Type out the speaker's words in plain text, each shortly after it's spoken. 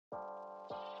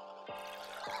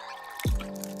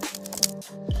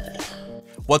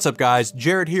What's up guys,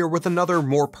 Jared here with another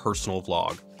more personal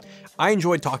vlog. I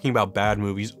enjoy talking about bad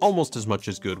movies almost as much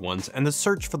as good ones, and the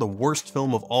search for the worst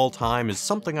film of all time is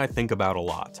something I think about a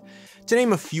lot. To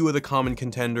name a few of the common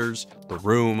contenders: The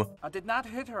Room. I did not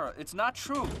hit her. It's not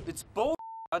true. It's bull.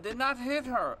 I did not hit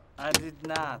her. I did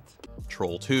not.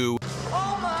 Troll 2.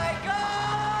 Oh my god!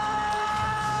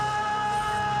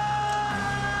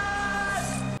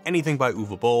 Anything by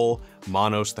Uwe Boll,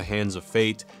 Manos: The Hands of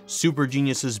Fate, Super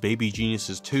Geniuses, Baby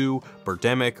Geniuses 2,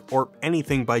 Birdemic, or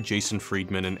anything by Jason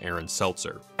Friedman and Aaron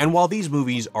Seltzer. And while these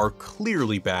movies are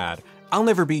clearly bad, I'll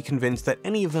never be convinced that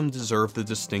any of them deserve the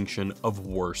distinction of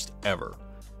worst ever.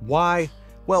 Why?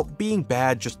 Well, being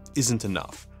bad just isn't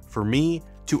enough. For me,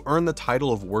 to earn the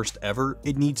title of worst ever,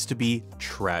 it needs to be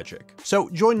tragic. So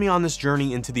join me on this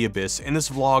journey into the abyss in this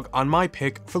vlog on my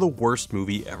pick for the worst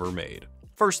movie ever made.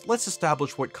 First, let's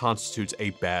establish what constitutes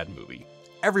a bad movie.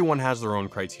 Everyone has their own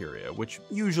criteria, which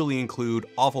usually include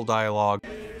awful dialogue,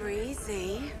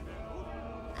 breezy,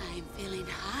 I'm feeling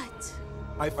hot,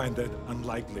 I find that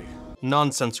unlikely,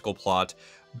 nonsensical plot,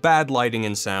 bad lighting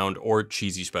and sound, or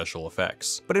cheesy special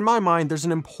effects. But in my mind, there's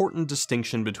an important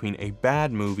distinction between a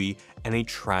bad movie and a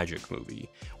tragic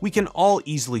movie. We can all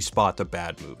easily spot the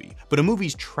bad movie, but a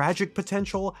movie's tragic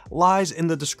potential lies in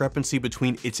the discrepancy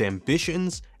between its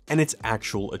ambitions and its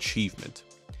actual achievement.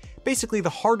 Basically, the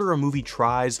harder a movie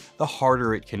tries, the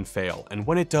harder it can fail, and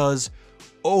when it does,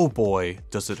 oh boy,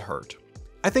 does it hurt.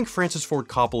 I think Francis Ford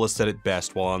Coppola said it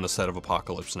best while on the set of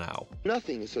Apocalypse Now.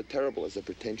 Nothing is so terrible as a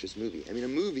pretentious movie. I mean, a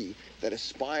movie that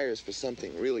aspires for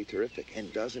something really terrific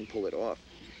and doesn't pull it off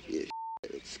is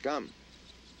it's scum.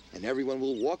 And everyone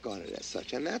will walk on it as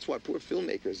such. And that's why poor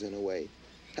filmmakers, in a way,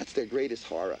 that's their greatest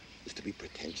horror, is to be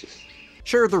pretentious.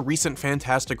 Sure, the recent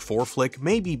Fantastic Four flick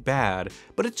may be bad,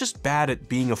 but it's just bad at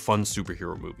being a fun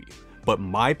superhero movie. But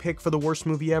my pick for the worst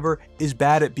movie ever is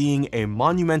bad at being a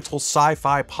monumental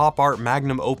sci-fi pop art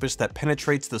magnum opus that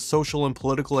penetrates the social and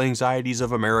political anxieties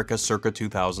of America circa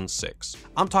 2006.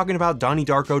 I'm talking about Donnie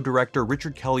Darko director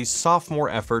Richard Kelly's sophomore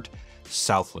effort,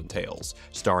 Southland Tales,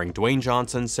 starring Dwayne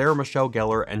Johnson, Sarah Michelle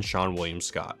Gellar, and Seann William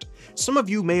Scott. Some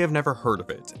of you may have never heard of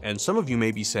it, and some of you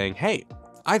may be saying, hey,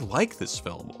 I like this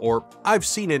film, or I've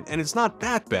seen it and it's not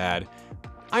that bad.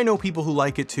 I know people who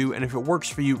like it too, and if it works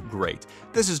for you, great.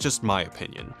 This is just my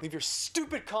opinion. Leave your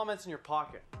stupid comments in your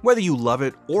pocket. Whether you love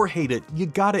it or hate it, you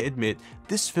gotta admit,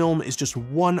 this film is just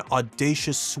one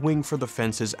audacious swing for the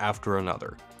fences after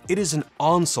another. It is an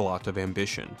onslaught of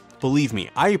ambition. Believe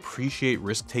me, I appreciate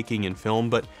risk-taking in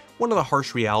film, but one of the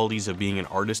harsh realities of being an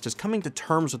artist is coming to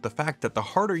terms with the fact that the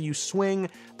harder you swing,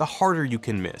 the harder you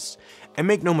can miss. And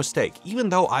make no mistake, even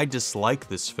though I dislike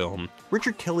this film,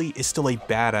 Richard Kelly is still a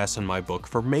badass in my book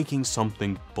for making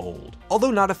something bold.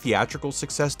 Although not a theatrical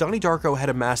success, Donnie Darko had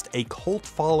amassed a cult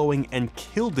following and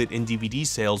killed it in DVD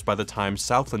sales by the time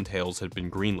Southland Tales had been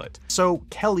greenlit. So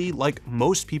Kelly, like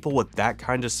most people with that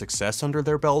kind of success under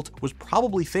their belt, was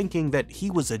probably thinking that he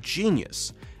was a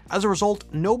genius. As a result,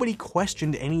 nobody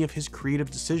questioned any of his creative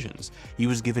decisions. He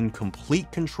was given complete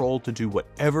control to do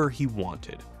whatever he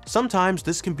wanted. Sometimes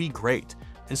this can be great,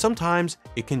 and sometimes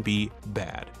it can be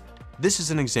bad. This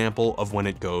is an example of when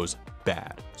it goes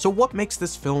bad. So what makes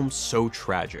this film so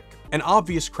tragic? An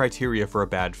obvious criteria for a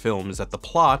bad film is that the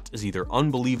plot is either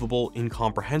unbelievable,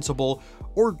 incomprehensible,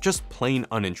 or just plain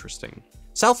uninteresting.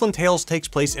 Southland Tales takes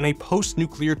place in a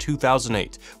post-nuclear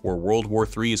 2008, where World War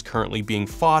III is currently being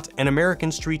fought and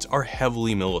American streets are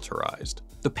heavily militarized.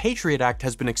 The Patriot Act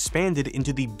has been expanded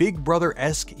into the Big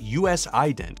Brother-esque US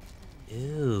ident.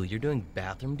 Ew, you're doing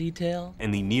bathroom detail?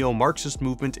 And the neo-Marxist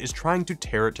movement is trying to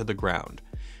tear it to the ground.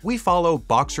 We follow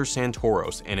Boxer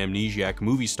Santoros, an amnesiac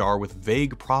movie star with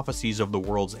vague prophecies of the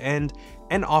world's end,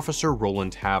 and Officer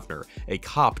Roland Havner, a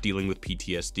cop dealing with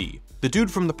PTSD. The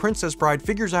dude from The Princess Bride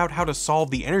figures out how to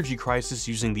solve the energy crisis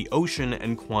using the ocean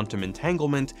and quantum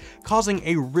entanglement, causing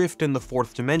a rift in the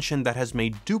fourth dimension that has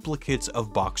made duplicates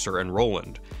of Boxer and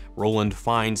Roland. Roland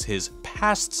finds his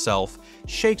past self,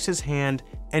 shakes his hand,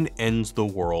 and ends the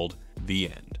world. The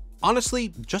end.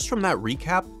 Honestly, just from that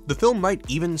recap, the film might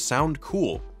even sound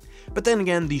cool. But then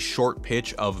again, the short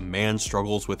pitch of man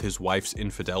struggles with his wife's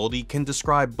infidelity can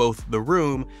describe both The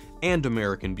Room and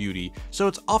American Beauty, so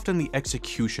it's often the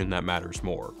execution that matters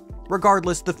more.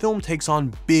 Regardless, the film takes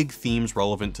on big themes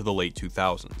relevant to the late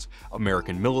 2000s: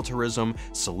 American militarism,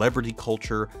 celebrity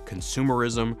culture,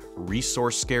 consumerism,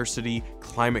 resource scarcity,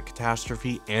 climate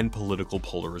catastrophe, and political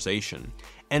polarization.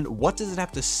 And what does it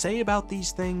have to say about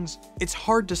these things? It's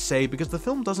hard to say because the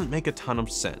film doesn't make a ton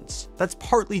of sense. That's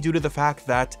partly due to the fact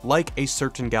that, like A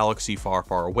Certain Galaxy Far,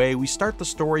 Far Away, we start the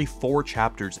story 4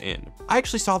 chapters in. I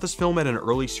actually saw this film at an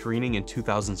early screening screening in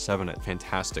 2007 at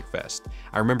Fantastic Fest.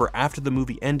 I remember after the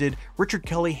movie ended, Richard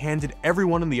Kelly handed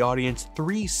everyone in the audience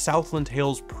 3 Southland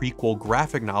Tales prequel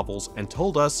graphic novels and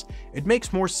told us, "It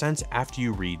makes more sense after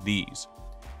you read these."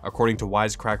 According to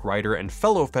Wisecrack writer and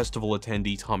fellow festival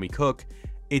attendee Tommy Cook,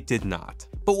 it did not.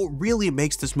 But what really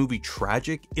makes this movie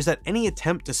tragic is that any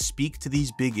attempt to speak to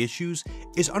these big issues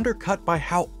is undercut by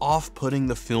how off-putting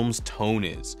the film's tone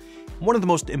is. One of the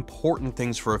most important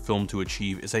things for a film to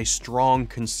achieve is a strong,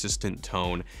 consistent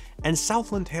tone, and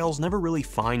Southland Tales never really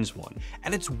finds one.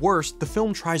 At its worst, the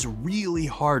film tries really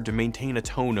hard to maintain a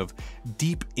tone of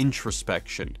deep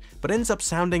introspection, but ends up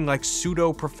sounding like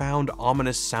pseudo-profound,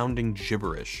 ominous-sounding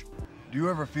gibberish. Do you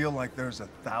ever feel like there's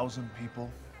 1,000 people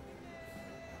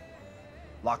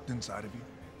locked inside of you?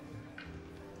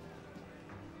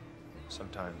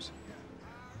 Sometimes.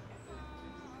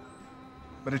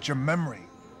 But it's your memory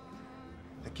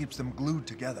that keeps them glued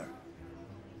together.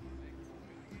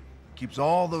 Keeps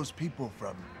all those people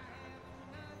from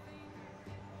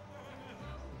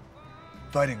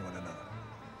fighting one another.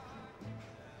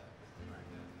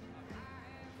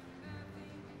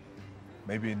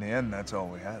 Maybe in the end, that's all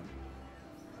we have.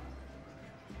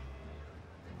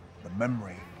 The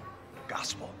memory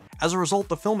gospel. As a result,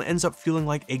 the film ends up feeling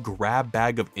like a grab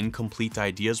bag of incomplete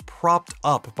ideas propped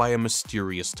up by a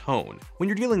mysterious tone. When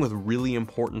you're dealing with really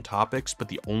important topics, but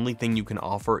the only thing you can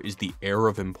offer is the air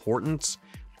of importance,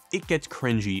 it gets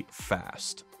cringy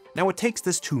fast. Now, what takes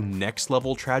this to next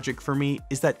level tragic for me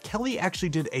is that Kelly actually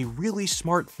did a really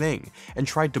smart thing and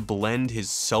tried to blend his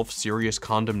self-serious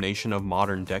condemnation of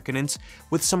modern decadence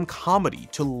with some comedy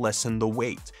to lessen the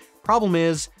weight. Problem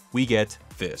is, we get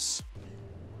this.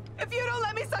 If you don't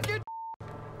let me suck your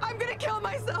I'm gonna kill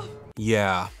myself.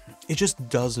 Yeah, it just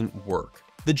doesn't work.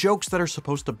 The jokes that are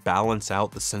supposed to balance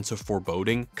out the sense of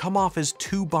foreboding come off as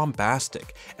too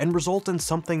bombastic and result in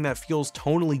something that feels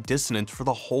tonally dissonant for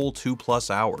the whole 2+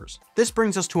 hours. This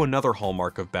brings us to another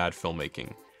hallmark of bad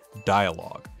filmmaking: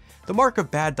 dialogue. The mark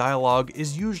of bad dialogue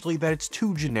is usually that it's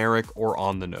too generic or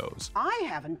on the nose. I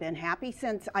haven't been happy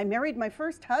since I married my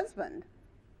first husband.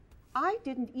 I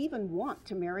didn't even want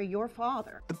to marry your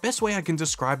father. The best way I can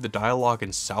describe the dialogue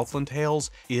in Southland Tales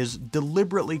is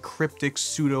deliberately cryptic,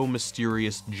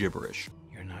 pseudo-mysterious gibberish.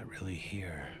 You're not really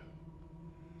here.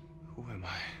 Who am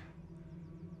I?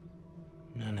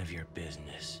 None of your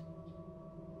business.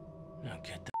 Now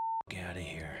get the f out of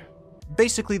here.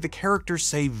 Basically, the characters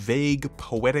say vague,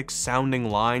 poetic-sounding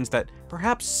lines that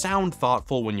perhaps sound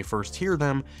thoughtful when you first hear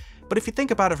them, but if you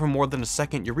think about it for more than a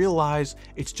second, you realize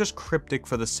it's just cryptic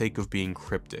for the sake of being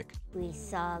cryptic. We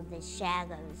saw the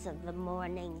shadows of the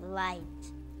morning light,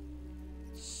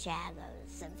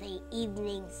 shadows of the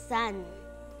evening sun,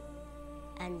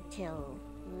 until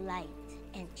light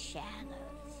and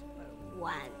shadows were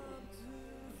one.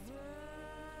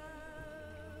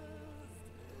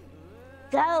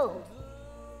 Go,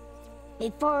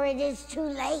 before it is too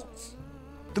late.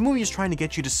 The movie is trying to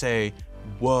get you to say,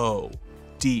 whoa,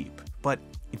 deep, but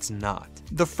it's not.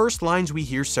 The first lines we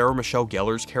hear Sarah Michelle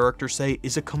Gellar's character say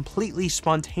is a completely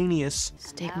spontaneous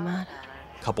Stigmata.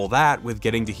 Couple that with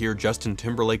getting to hear Justin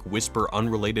Timberlake whisper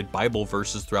unrelated Bible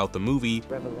verses throughout the movie,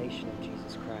 revelation of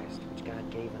Jesus Christ, which God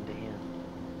gave unto him,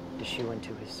 to shew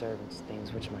unto his servants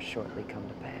things which must shortly come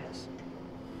to pass.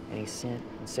 And he sent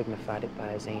and signified it by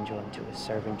his angel unto his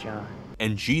servant John.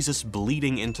 And Jesus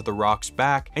bleeding into the rock's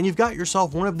back, and you've got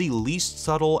yourself one of the least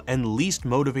subtle and least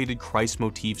motivated Christ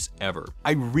motifs ever.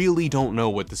 I really don't know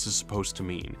what this is supposed to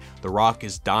mean. The Rock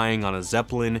is dying on a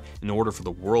Zeppelin in order for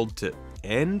the world to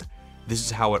end? This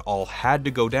is how it all had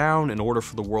to go down in order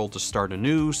for the world to start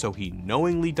anew, so he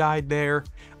knowingly died there?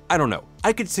 I don't know.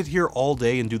 I could sit here all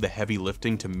day and do the heavy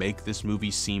lifting to make this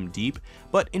movie seem deep,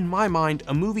 but in my mind,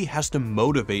 a movie has to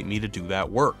motivate me to do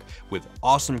that work, with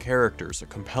awesome characters, a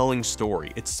compelling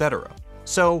story, etc.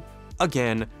 So,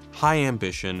 again, high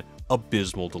ambition,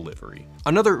 abysmal delivery.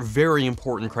 Another very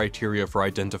important criteria for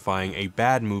identifying a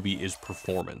bad movie is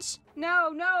performance.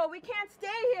 No, we can't stay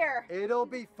here. It'll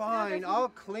be fine. I'll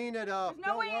clean it up. There's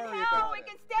no way in hell we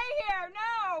can stay here,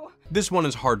 no! This one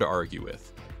is hard to argue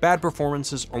with. Bad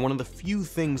performances are one of the few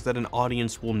things that an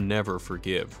audience will never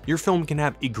forgive. Your film can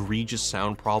have egregious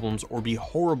sound problems or be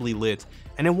horribly lit,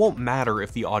 and it won't matter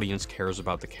if the audience cares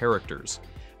about the characters.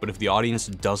 But if the audience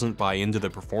doesn't buy into the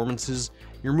performances,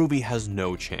 your movie has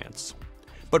no chance.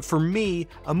 But for me,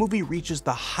 a movie reaches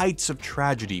the heights of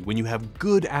tragedy when you have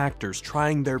good actors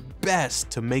trying their best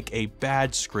to make a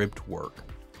bad script work.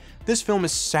 This film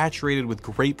is saturated with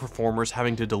great performers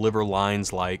having to deliver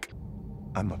lines like,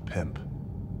 I'm a pimp.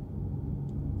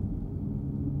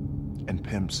 And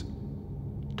pimps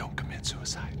don't commit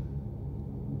suicide.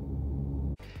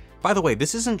 By the way,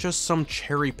 this isn't just some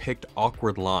cherry-picked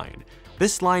awkward line.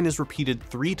 This line is repeated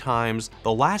 3 times,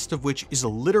 the last of which is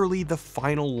literally the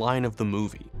final line of the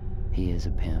movie. He is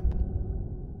a pimp,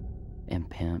 and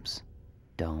pimps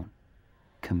don't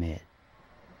commit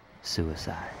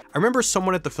suicide. I remember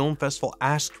someone at the film festival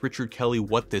asked Richard Kelly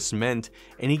what this meant,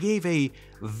 and he gave a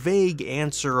vague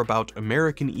answer about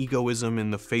American egoism in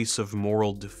the face of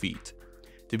moral defeat.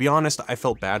 To be honest, I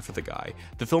felt bad for the guy.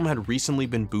 The film had recently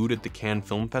been booed at the Cannes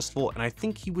Film Festival, and I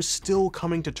think he was still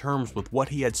coming to terms with what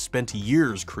he had spent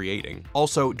years creating.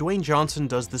 Also, Dwayne Johnson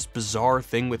does this bizarre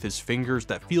thing with his fingers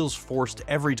that feels forced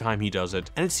every time he does it,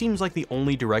 and it seems like the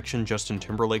only direction Justin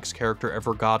Timberlake's character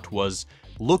ever got was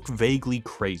look vaguely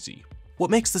crazy. What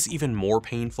makes this even more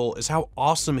painful is how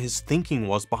awesome his thinking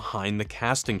was behind the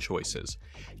casting choices.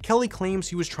 Kelly claims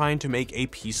he was trying to make a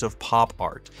piece of pop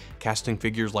art, casting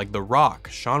figures like The Rock,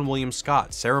 Seann William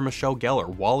Scott, Sarah Michelle Gellar,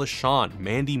 Wallace Shawn,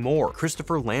 Mandy Moore,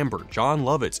 Christopher Lambert, John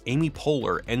Lovitz, Amy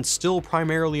Poehler, and still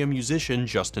primarily a musician,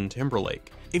 Justin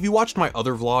Timberlake. If you watched my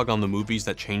other vlog on the movies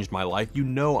that changed my life, you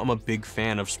know I'm a big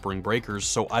fan of Spring Breakers,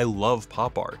 so I love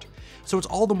pop art. So it's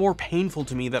all the more painful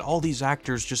to me that all these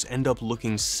actors just end up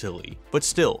looking silly. But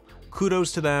still,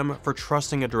 kudos to them for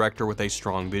trusting a director with a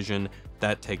strong vision.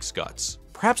 That takes guts.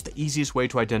 Perhaps the easiest way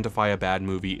to identify a bad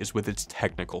movie is with its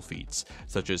technical feats,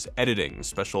 such as editing,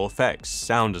 special effects,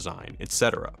 sound design,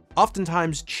 etc.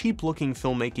 Oftentimes, cheap-looking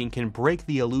filmmaking can break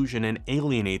the illusion and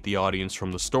alienate the audience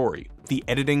from the story. The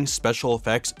editing, special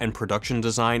effects, and production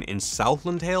design in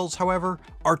Southland Tales, however,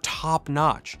 are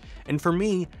top-notch, and for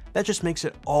me, that just makes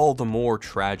it all the more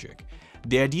tragic.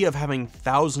 The idea of having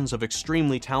thousands of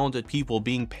extremely talented people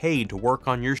being paid to work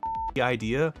on your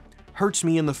idea hurts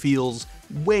me in the feels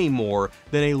way more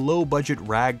than a low-budget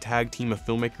ragtag team of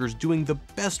filmmakers doing the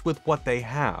best with what they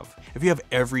have. If you have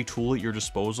every tool at your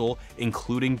disposal,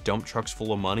 including dump trucks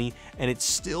full of money, and it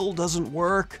still doesn't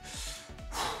work,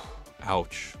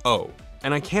 ouch. Oh,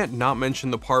 and I can't not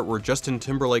mention the part where Justin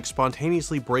Timberlake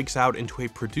spontaneously breaks out into a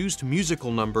produced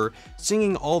musical number,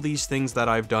 singing all these things that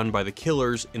I've done by the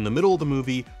Killers in the middle of the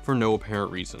movie for no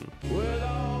apparent reason.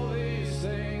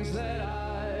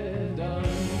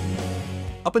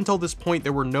 Up until this point,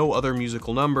 there were no other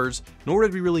musical numbers, nor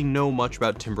did we really know much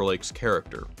about Timberlake's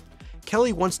character.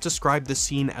 Kelly once described this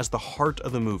scene as the heart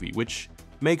of the movie, which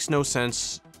makes no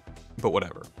sense, but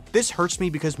whatever. This hurts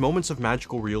me because moments of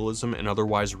magical realism and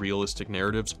otherwise realistic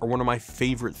narratives are one of my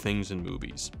favorite things in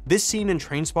movies. This scene in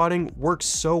Trainspotting works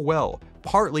so well,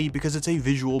 partly because it's a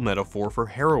visual metaphor for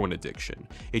heroin addiction.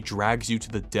 It drags you to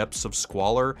the depths of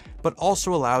squalor, but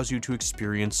also allows you to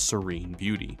experience serene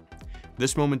beauty.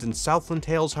 This moment in Southland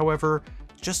Tales, however,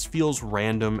 just feels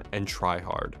random and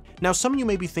try-hard. Now, some of you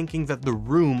may be thinking that The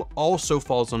Room also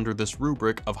falls under this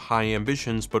rubric of high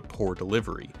ambitions but poor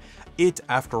delivery. It,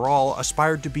 after all,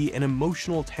 aspired to be an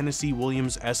emotional Tennessee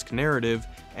Williams-esque narrative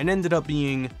and ended up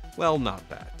being, well, not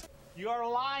that. You are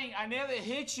lying. I never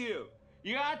hit you.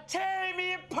 You are tearing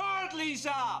me apart,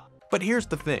 Lisa! But here's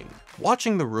the thing.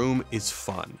 Watching The Room is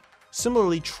fun.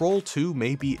 Similarly, Troll 2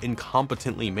 may be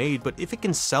incompetently made, but if it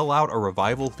can sell out a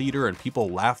revival theater and people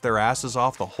laugh their asses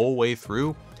off the whole way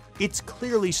through, it's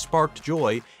clearly sparked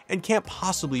joy and can't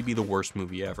possibly be the worst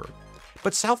movie ever.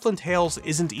 But Southland Tales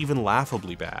isn't even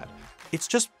laughably bad. It's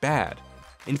just bad.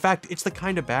 In fact, it's the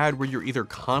kind of bad where you're either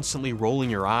constantly rolling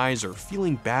your eyes or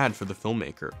feeling bad for the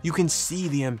filmmaker. You can see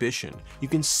the ambition, you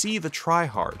can see the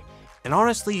try-hard, and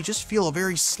honestly, you just feel a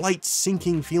very slight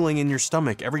sinking feeling in your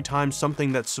stomach every time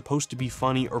something that's supposed to be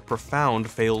funny or profound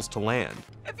fails to land.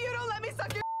 If you don't let me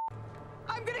suck your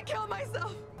I'm gonna kill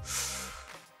myself.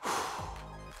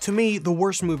 To me, the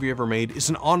worst movie ever made is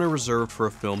an honor reserved for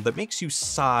a film that makes you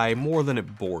sigh more than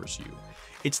it bores you.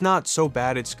 It's not so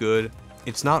bad it's good,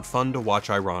 it's not fun to watch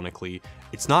ironically,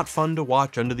 it's not fun to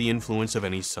watch under the influence of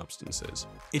any substances.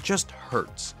 It just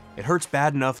hurts. It hurts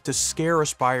bad enough to scare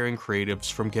aspiring creatives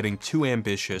from getting too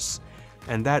ambitious,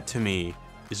 and that to me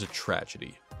is a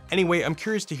tragedy. Anyway, I'm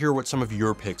curious to hear what some of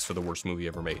your picks for the worst movie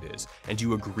ever made is, and do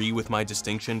you agree with my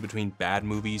distinction between bad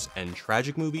movies and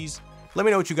tragic movies? Let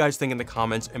me know what you guys think in the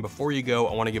comments, and before you go,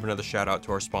 I want to give another shout out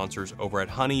to our sponsors over at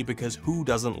Honey, because who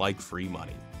doesn't like free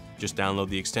money? Just download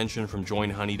the extension from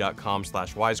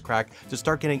joinhoney.com/wisecrack to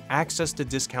start getting access to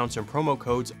discounts and promo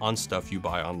codes on stuff you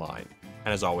buy online.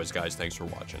 And as always, guys, thanks for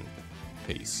watching.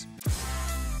 Peace.